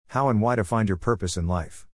How and why to find your purpose in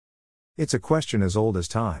life. It's a question as old as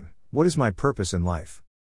time. What is my purpose in life?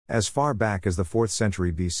 As far back as the 4th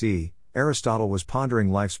century BC, Aristotle was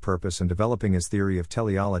pondering life's purpose and developing his theory of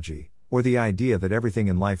teleology, or the idea that everything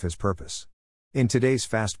in life has purpose. In today's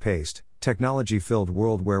fast-paced, technology-filled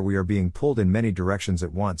world where we are being pulled in many directions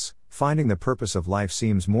at once, finding the purpose of life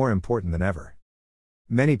seems more important than ever.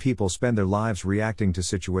 Many people spend their lives reacting to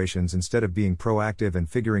situations instead of being proactive and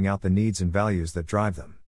figuring out the needs and values that drive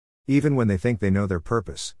them. Even when they think they know their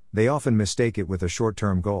purpose, they often mistake it with a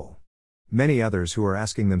short-term goal. Many others who are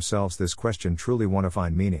asking themselves this question truly want to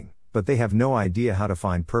find meaning, but they have no idea how to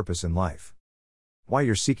find purpose in life. Why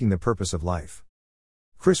you're seeking the purpose of life.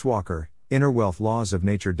 Chris Walker, Inner Wealth Laws of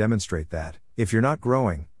Nature demonstrate that, if you're not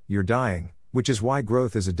growing, you're dying, which is why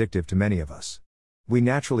growth is addictive to many of us. We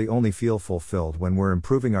naturally only feel fulfilled when we're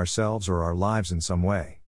improving ourselves or our lives in some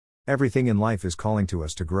way. Everything in life is calling to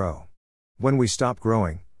us to grow. When we stop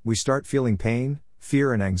growing, we start feeling pain,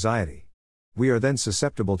 fear and anxiety. We are then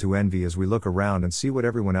susceptible to envy as we look around and see what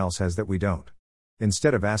everyone else has that we don't.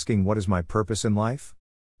 Instead of asking what is my purpose in life?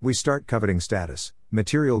 We start coveting status,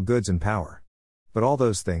 material goods and power. But all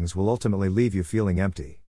those things will ultimately leave you feeling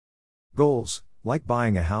empty. Goals, like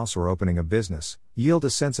buying a house or opening a business, yield a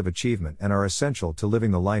sense of achievement and are essential to living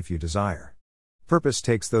the life you desire. Purpose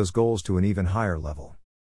takes those goals to an even higher level.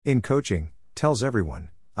 In coaching, tells everyone,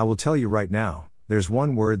 I will tell you right now, there's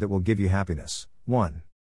one word that will give you happiness. 1.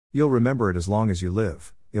 You'll remember it as long as you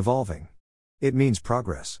live, evolving. It means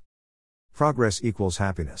progress. Progress equals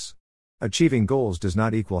happiness. Achieving goals does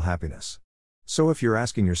not equal happiness. So if you're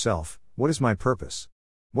asking yourself, what is my purpose?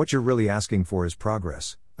 What you're really asking for is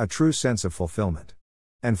progress, a true sense of fulfillment.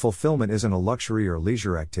 And fulfillment isn't a luxury or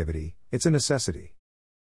leisure activity, it's a necessity.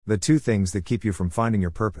 The two things that keep you from finding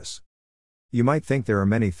your purpose. You might think there are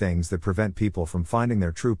many things that prevent people from finding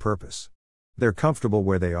their true purpose. They're comfortable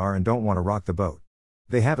where they are and don't want to rock the boat.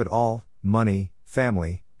 They have it all, money,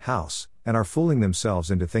 family, house, and are fooling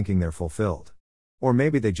themselves into thinking they're fulfilled. Or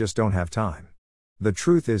maybe they just don't have time. The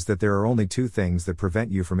truth is that there are only two things that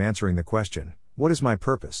prevent you from answering the question, what is my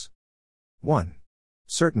purpose? 1.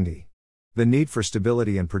 Certainty. The need for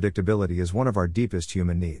stability and predictability is one of our deepest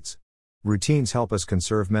human needs. Routines help us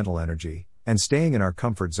conserve mental energy, and staying in our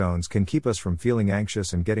comfort zones can keep us from feeling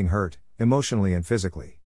anxious and getting hurt, emotionally and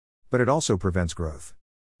physically. But it also prevents growth.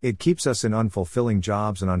 It keeps us in unfulfilling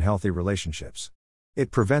jobs and unhealthy relationships.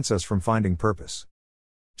 It prevents us from finding purpose.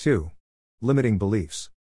 2. Limiting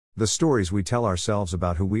beliefs. The stories we tell ourselves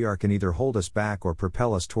about who we are can either hold us back or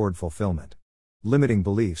propel us toward fulfillment. Limiting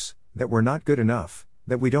beliefs, that we're not good enough,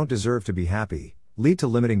 that we don't deserve to be happy, lead to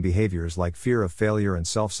limiting behaviors like fear of failure and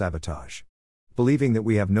self-sabotage. Believing that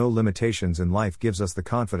we have no limitations in life gives us the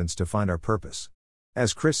confidence to find our purpose.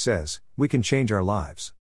 As Chris says, we can change our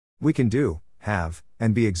lives. We can do, have,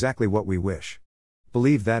 and be exactly what we wish.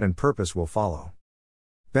 Believe that and purpose will follow.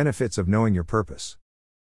 Benefits of knowing your purpose.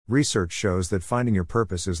 Research shows that finding your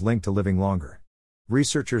purpose is linked to living longer.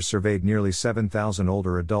 Researchers surveyed nearly 7,000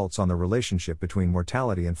 older adults on the relationship between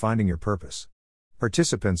mortality and finding your purpose.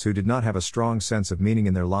 Participants who did not have a strong sense of meaning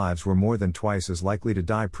in their lives were more than twice as likely to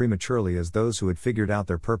die prematurely as those who had figured out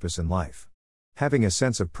their purpose in life. Having a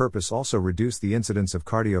sense of purpose also reduced the incidence of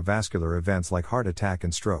cardiovascular events like heart attack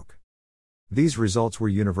and stroke. These results were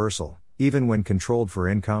universal, even when controlled for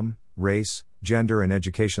income, race, gender and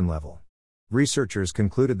education level. Researchers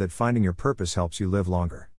concluded that finding your purpose helps you live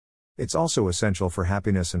longer. It's also essential for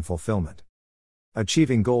happiness and fulfillment.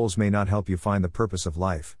 Achieving goals may not help you find the purpose of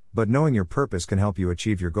life, but knowing your purpose can help you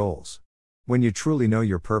achieve your goals. When you truly know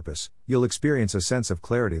your purpose, you'll experience a sense of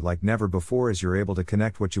clarity like never before as you're able to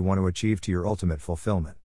connect what you want to achieve to your ultimate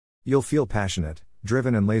fulfillment. You'll feel passionate,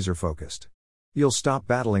 driven and laser-focused. You'll stop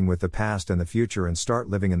battling with the past and the future and start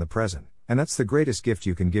living in the present, and that's the greatest gift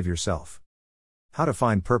you can give yourself. How to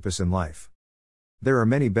find purpose in life. There are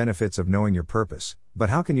many benefits of knowing your purpose, but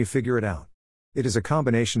how can you figure it out? It is a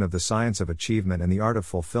combination of the science of achievement and the art of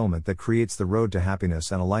fulfillment that creates the road to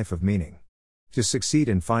happiness and a life of meaning. To succeed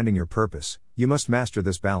in finding your purpose, you must master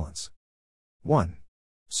this balance. 1.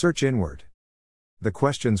 Search inward. The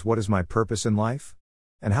questions "what is my purpose in life?"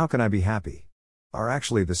 and "how can I be happy?" are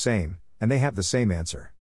actually the same, and they have the same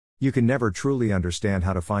answer. You can never truly understand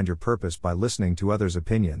how to find your purpose by listening to others'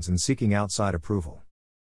 opinions and seeking outside approval.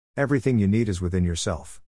 Everything you need is within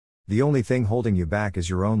yourself. The only thing holding you back is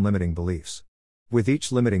your own limiting beliefs. With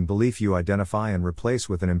each limiting belief you identify and replace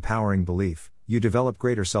with an empowering belief, you develop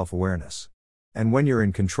greater self-awareness. And when you're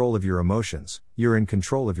in control of your emotions, you're in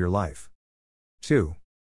control of your life. 2.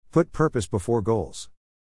 Put purpose before goals.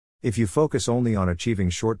 If you focus only on achieving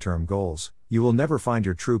short-term goals, you will never find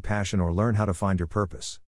your true passion or learn how to find your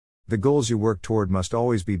purpose. The goals you work toward must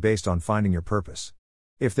always be based on finding your purpose.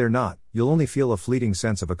 If they're not, you'll only feel a fleeting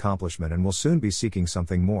sense of accomplishment and will soon be seeking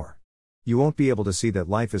something more. You won't be able to see that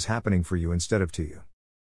life is happening for you instead of to you.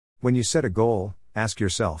 When you set a goal, ask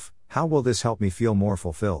yourself, how will this help me feel more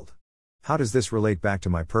fulfilled? How does this relate back to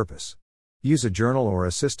my purpose? Use a journal or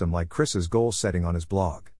a system like Chris's goal setting on his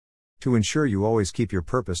blog to ensure you always keep your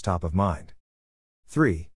purpose top of mind.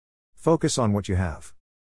 3. Focus on what you have.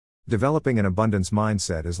 Developing an abundance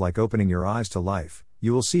mindset is like opening your eyes to life.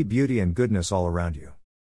 You will see beauty and goodness all around you.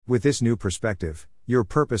 With this new perspective, your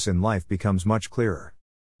purpose in life becomes much clearer.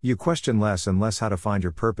 You question less and less how to find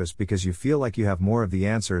your purpose because you feel like you have more of the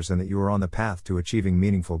answers and that you are on the path to achieving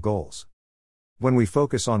meaningful goals. When we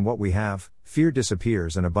focus on what we have, fear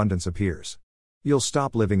disappears and abundance appears. You'll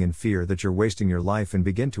stop living in fear that you're wasting your life and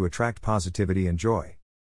begin to attract positivity and joy.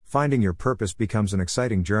 Finding your purpose becomes an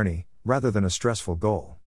exciting journey, rather than a stressful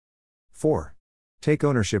goal. 4. Take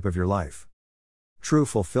ownership of your life. True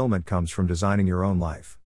fulfillment comes from designing your own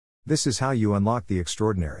life. This is how you unlock the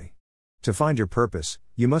extraordinary. To find your purpose,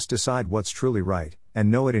 you must decide what's truly right,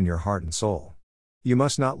 and know it in your heart and soul. You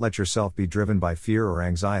must not let yourself be driven by fear or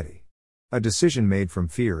anxiety. A decision made from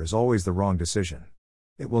fear is always the wrong decision.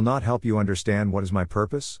 It will not help you understand what is my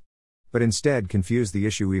purpose, but instead confuse the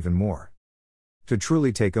issue even more. To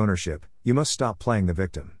truly take ownership, you must stop playing the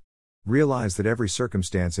victim. Realize that every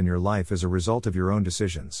circumstance in your life is a result of your own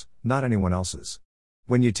decisions, not anyone else's.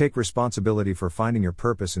 When you take responsibility for finding your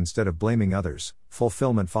purpose instead of blaming others,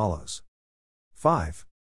 fulfillment follows. 5.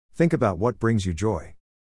 Think about what brings you joy.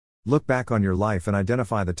 Look back on your life and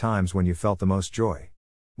identify the times when you felt the most joy.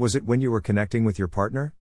 Was it when you were connecting with your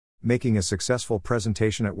partner? Making a successful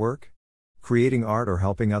presentation at work? Creating art or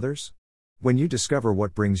helping others? When you discover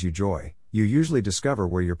what brings you joy, you usually discover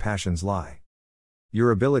where your passions lie.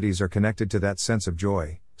 Your abilities are connected to that sense of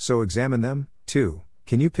joy, so examine them. 2.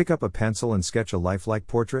 Can you pick up a pencil and sketch a lifelike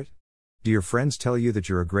portrait? Do your friends tell you that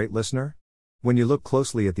you're a great listener? When you look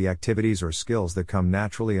closely at the activities or skills that come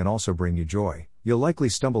naturally and also bring you joy, you'll likely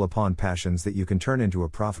stumble upon passions that you can turn into a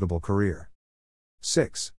profitable career.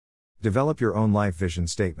 6. Develop your own life vision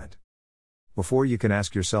statement. Before you can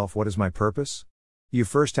ask yourself, what is my purpose? You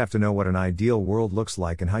first have to know what an ideal world looks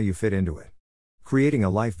like and how you fit into it. Creating a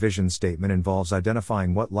life vision statement involves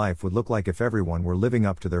identifying what life would look like if everyone were living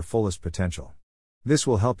up to their fullest potential. This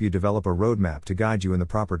will help you develop a roadmap to guide you in the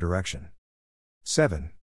proper direction.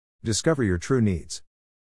 7. Discover your true needs.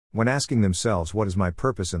 When asking themselves, what is my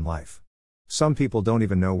purpose in life? Some people don't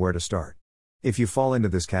even know where to start. If you fall into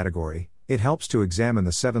this category, it helps to examine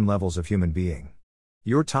the 7 levels of human being.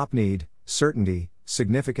 Your top need, certainty,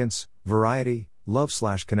 significance, variety,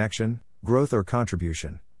 love/connection, growth or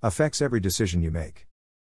contribution, affects every decision you make.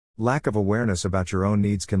 Lack of awareness about your own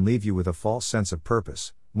needs can leave you with a false sense of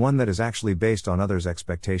purpose, one that is actually based on others'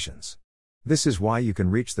 expectations. This is why you can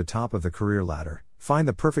reach the top of the career ladder, find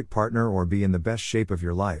the perfect partner or be in the best shape of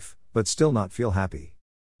your life, but still not feel happy.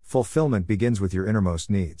 Fulfillment begins with your innermost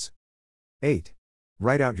needs. 8.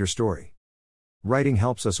 Write out your story. Writing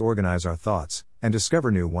helps us organize our thoughts, and discover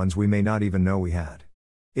new ones we may not even know we had.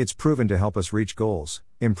 It's proven to help us reach goals,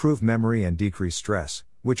 improve memory and decrease stress,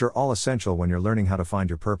 which are all essential when you're learning how to find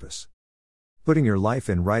your purpose. Putting your life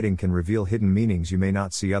in writing can reveal hidden meanings you may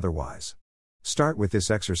not see otherwise. Start with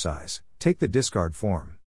this exercise. Take the discard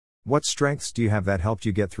form. What strengths do you have that helped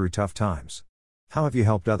you get through tough times? How have you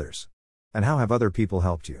helped others? And how have other people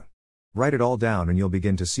helped you? Write it all down and you'll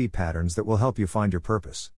begin to see patterns that will help you find your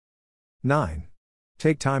purpose. 9.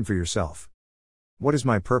 Take time for yourself. What is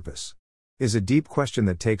my purpose? Is a deep question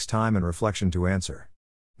that takes time and reflection to answer.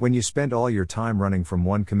 When you spend all your time running from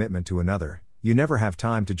one commitment to another, you never have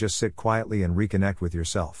time to just sit quietly and reconnect with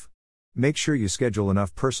yourself. Make sure you schedule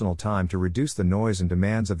enough personal time to reduce the noise and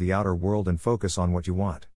demands of the outer world and focus on what you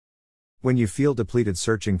want. When you feel depleted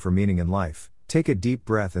searching for meaning in life, take a deep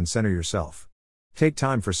breath and center yourself. Take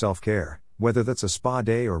time for self-care, whether that's a spa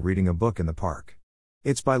day or reading a book in the park.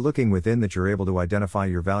 It's by looking within that you're able to identify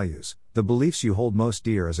your values, the beliefs you hold most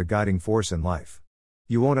dear as a guiding force in life.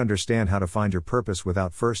 You won't understand how to find your purpose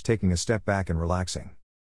without first taking a step back and relaxing.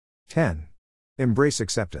 10. Embrace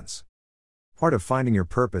acceptance. Part of finding your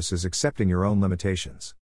purpose is accepting your own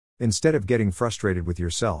limitations. Instead of getting frustrated with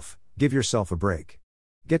yourself, give yourself a break.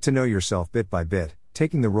 Get to know yourself bit by bit,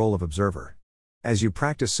 taking the role of observer. As you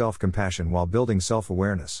practice self-compassion while building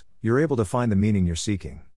self-awareness, you're able to find the meaning you're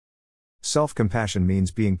seeking. Self-compassion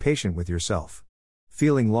means being patient with yourself.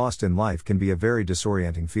 Feeling lost in life can be a very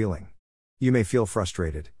disorienting feeling. You may feel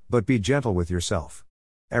frustrated, but be gentle with yourself.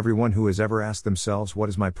 Everyone who has ever asked themselves, what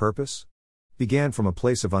is my purpose? Began from a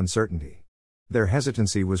place of uncertainty. Their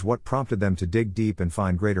hesitancy was what prompted them to dig deep and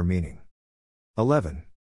find greater meaning. 11.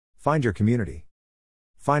 Find your community.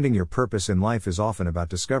 Finding your purpose in life is often about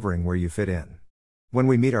discovering where you fit in. When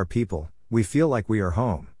we meet our people, we feel like we are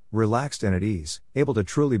home, relaxed and at ease, able to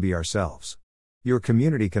truly be ourselves. Your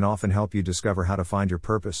community can often help you discover how to find your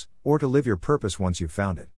purpose, or to live your purpose once you've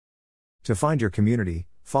found it. To find your community,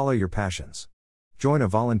 follow your passions. Join a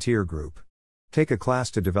volunteer group. Take a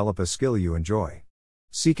class to develop a skill you enjoy.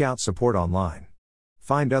 Seek out support online.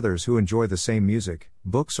 Find others who enjoy the same music,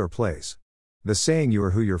 books or plays. The saying "you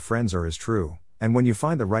are who your friends are" is true, and when you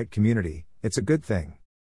find the right community, it's a good thing.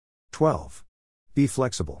 12. Be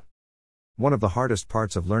flexible. One of the hardest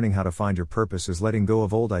parts of learning how to find your purpose is letting go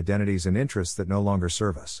of old identities and interests that no longer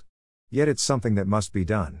serve us. Yet it's something that must be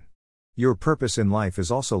done. Your purpose in life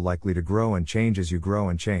is also likely to grow and change as you grow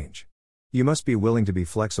and change. You must be willing to be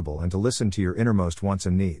flexible and to listen to your innermost wants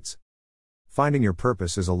and needs. Finding your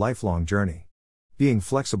purpose is a lifelong journey. Being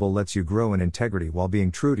flexible lets you grow in integrity while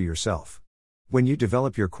being true to yourself. When you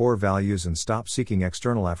develop your core values and stop seeking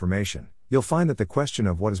external affirmation, you'll find that the question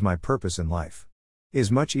of "what is my purpose in life?" is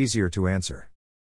much easier to answer.